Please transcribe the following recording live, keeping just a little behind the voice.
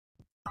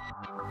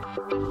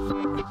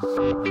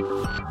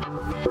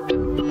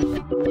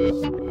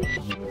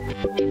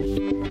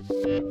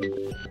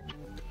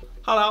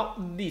Hello,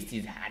 this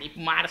is Harry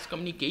from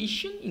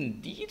Communication.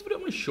 In this video, I'm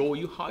going to show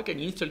you how you can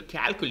install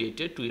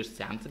calculator to your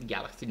Samsung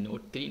Galaxy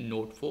Note 3,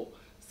 Note 4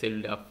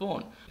 cellular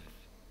phone.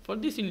 For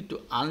this, you need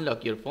to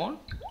unlock your phone.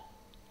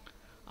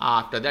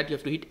 After that, you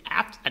have to hit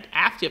apps. At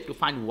apps, you have to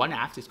find one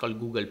app. It's called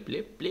Google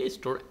Play, Play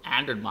Store,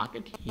 Android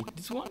Market. Hit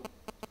this one.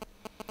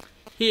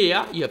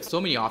 Here, you have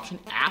so many options: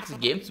 apps,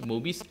 games,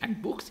 movies,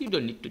 and books. You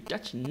don't need to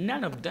touch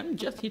none of them.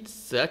 Just hit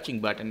searching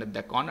button at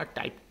the corner.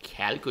 Type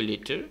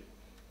calculator.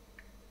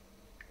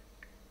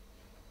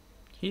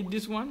 Hit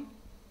this one.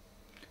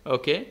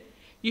 Okay,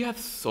 you have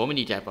so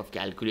many type of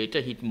calculator.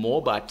 Hit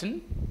more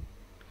button.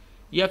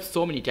 You have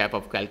so many type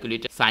of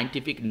calculator: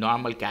 scientific,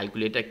 normal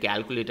calculator,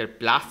 calculator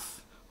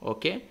plus.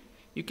 Okay,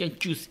 you can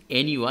choose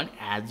anyone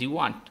as you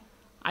want.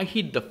 I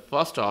hit the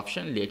first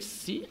option. Let's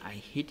see. I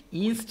hit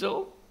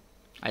install.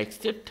 I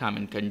accept term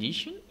and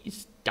condition.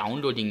 It's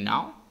downloading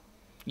now.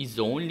 It's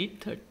only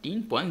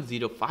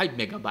 13.05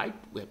 megabyte.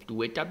 We have to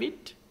wait a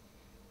bit.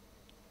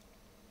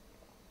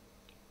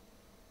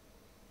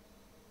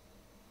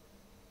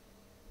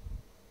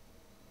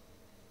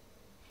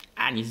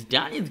 And it's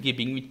done. It's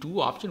giving me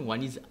two options.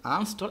 One is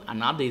uninstall,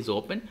 another is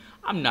open.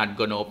 I'm not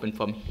gonna open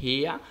from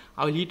here.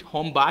 I will hit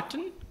home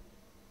button.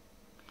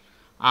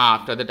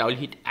 After that, I will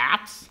hit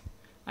apps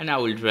and I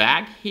will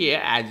drag here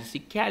as you see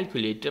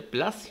calculator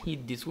plus.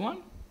 Hit this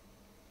one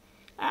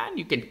and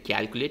you can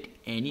calculate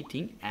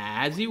anything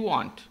as you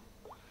want.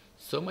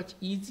 So much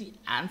easy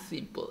and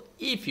simple.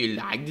 If you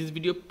like this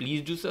video,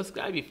 please do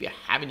subscribe. If you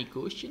have any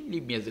question,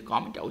 leave me as a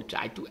comment. I will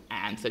try to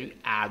answer you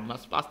as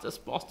much fast as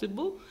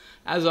possible.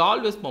 As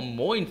always, for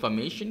more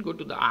information, go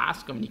to the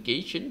Ask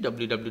Communication,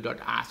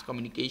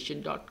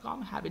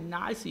 www.askcommunication.com. Have a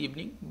nice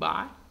evening.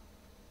 Bye.